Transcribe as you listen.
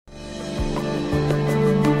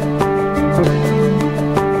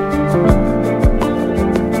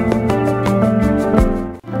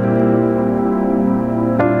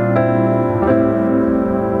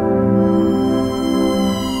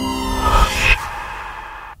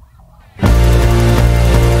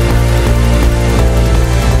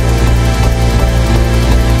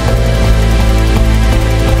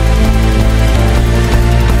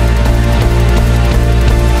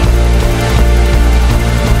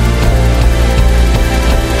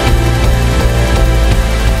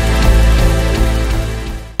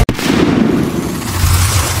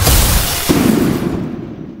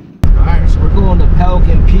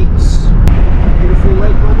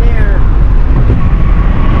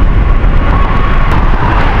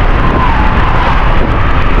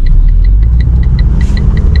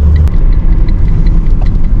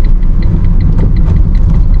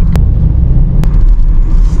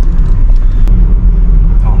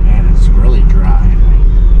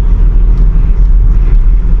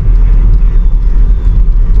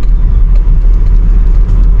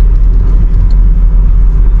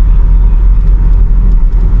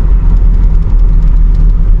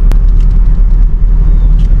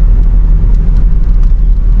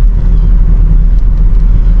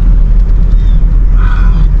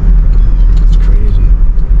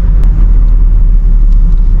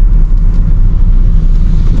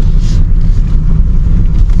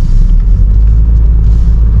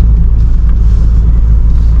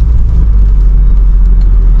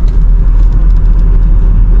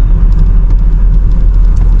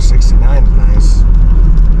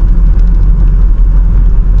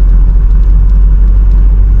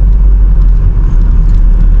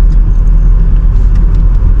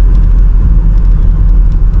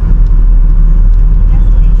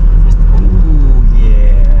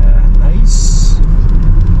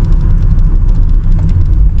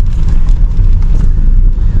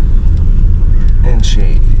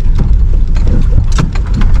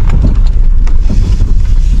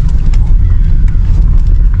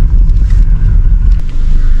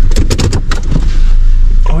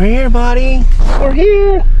We're here, buddy. We're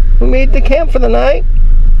here. We made the camp for the night.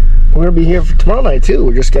 We're gonna be here for tomorrow night too.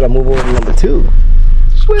 We're just gonna move over to number 2.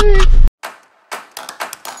 Sweet.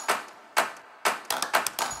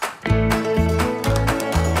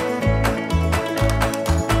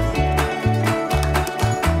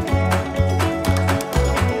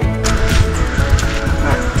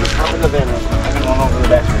 Just hop in the van. I can run over the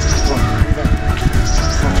bathroom.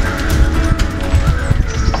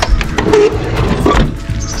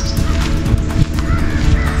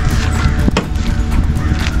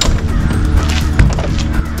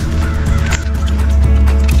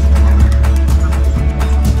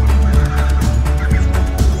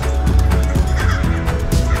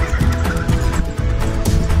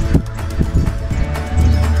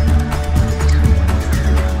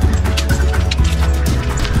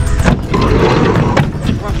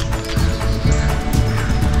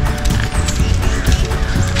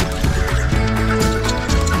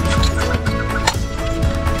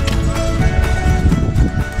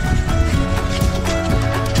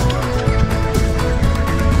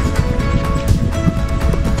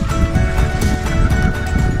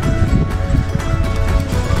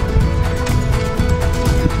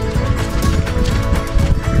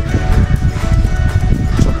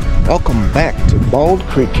 Welcome back to Bald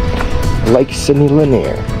Creek, Lake Sidney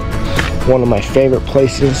Lanier. One of my favorite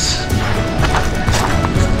places.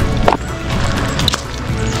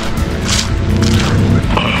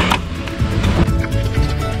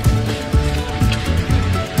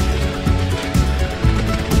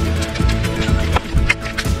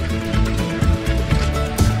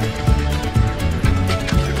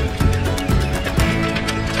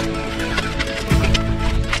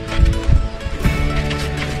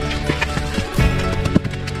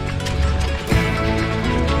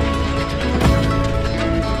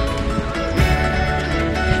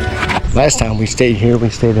 Last time we stayed here, we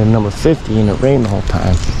stayed in number 50 and it rained the whole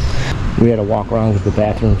time. We had to walk around because the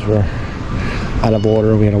bathrooms were out of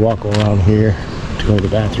order. We had to walk around here to go to the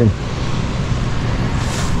bathroom.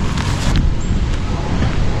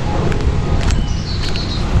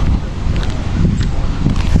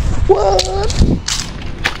 What?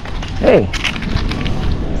 Hey.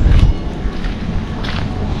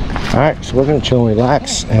 Alright, so we're going to chill and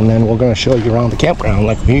relax and then we're going to show you around the campground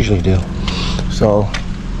like we usually do. So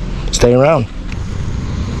stay around.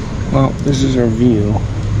 Well, this is our view.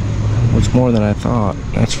 It's more than I thought,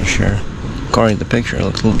 that's for sure. According to the picture, it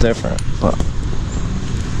looks a little different, but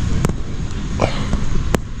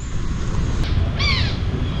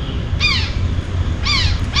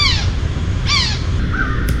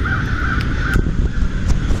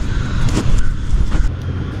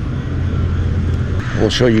we'll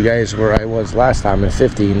show you guys where I was last time at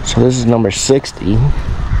 50. So this is number 60.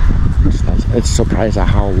 It's surprised at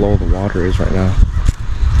how low the water is right now.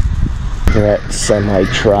 Look at that semi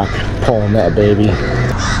truck pulling that baby.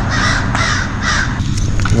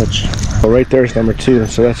 Well, right there is number 2,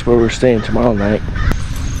 so that's where we're staying tomorrow night.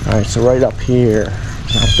 Alright, so right up here,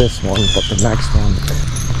 not this one, but the next one,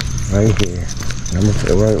 right here.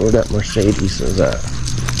 Right where that Mercedes is at.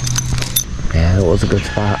 Yeah, it was a good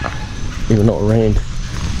spot, even though it rained.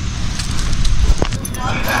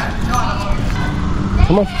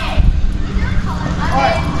 Come on.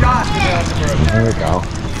 There we go.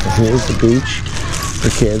 Here's the beach for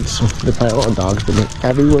kids. They probably want dogs, but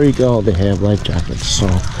everywhere you go, they have life jackets. So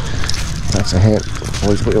that's a hint.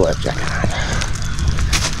 Always put your life jacket on.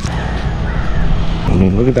 I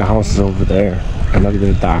mean, look at the houses over there, and look at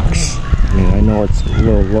the docks. I mean, I know it's a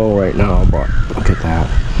little low right now, but look at that.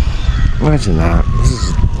 Imagine that. This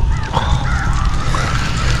is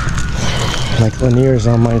like Lanier's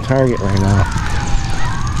on my target right now.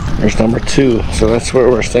 There's number 2, so that's where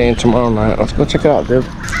we're staying tomorrow night. Let's go check it out, dude.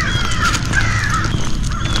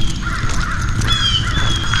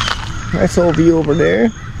 Nice little view over there.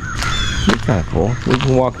 It's kind of cool. We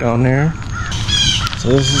can walk down there. So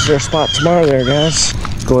this is our spot tomorrow there, guys.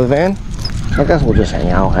 Go with the van. I guess we'll just hang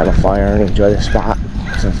out, have a fire, and enjoy the spot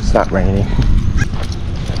since it's not raining.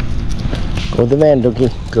 Go with the van,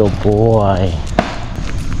 Dukkie. Good boy.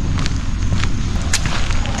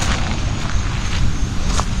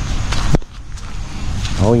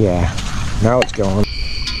 Oh yeah, now it's going.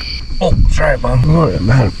 Oh, sorry, Mom. Oh yeah,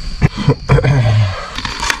 man.